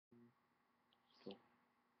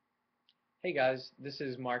Hey guys, this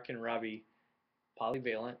is Mark and Robbie,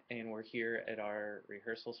 Polyvalent, and we're here at our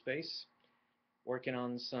rehearsal space working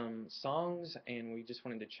on some songs, and we just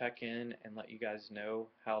wanted to check in and let you guys know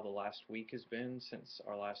how the last week has been since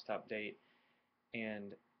our last update.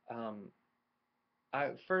 And um,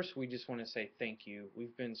 first, we just want to say thank you.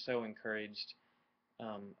 We've been so encouraged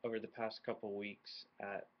over the past couple weeks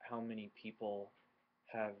at how many people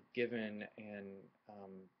have given and um,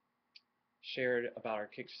 shared about our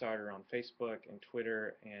Kickstarter on Facebook and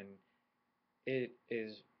Twitter, and it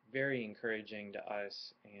is very encouraging to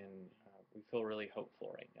us, and we feel really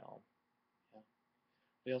hopeful right now. Yeah.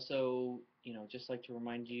 We also, just like to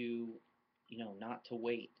remind you, not to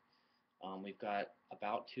wait. We've got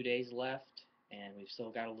about 2 days left, and we've still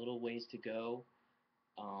got a little ways to go.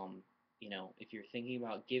 If you're thinking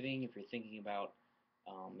about giving, if you're thinking about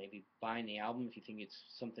maybe buying the album, if you think it's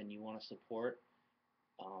something you want to support,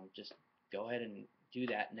 just go ahead and do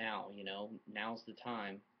that now. Now's the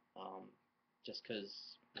time. Um, just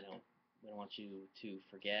because we don't want you to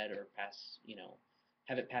forget or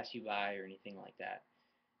have it pass you by or anything like that.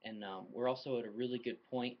 And we're also at a really good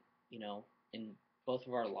point, in both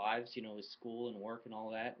of our lives, with school and work and all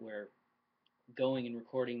that, where going and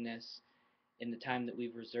recording this in the time that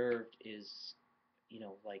we've reserved is,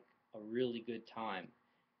 like a really good time.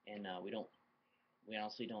 And we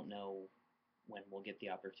honestly don't know when we'll get the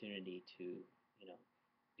opportunity to,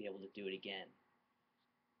 be able to do it again.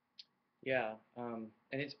 Yeah, and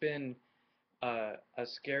it's been a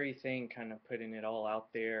scary thing kind of putting it all out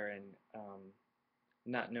there and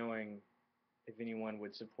not knowing if anyone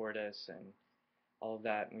would support us and all of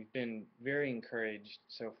that. And we've been very encouraged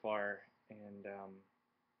so far, and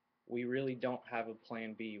we really don't have a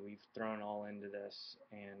plan B. We've thrown all into this,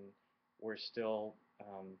 and we're still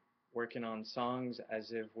working on songs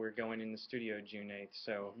as if we're going in the studio June 8th.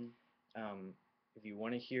 So Hmm. um, if you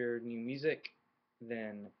want to hear new music,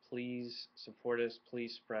 then please support us.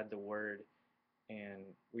 Please spread the word.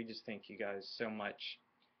 And we just thank you guys so much.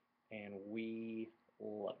 And we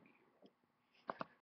love you.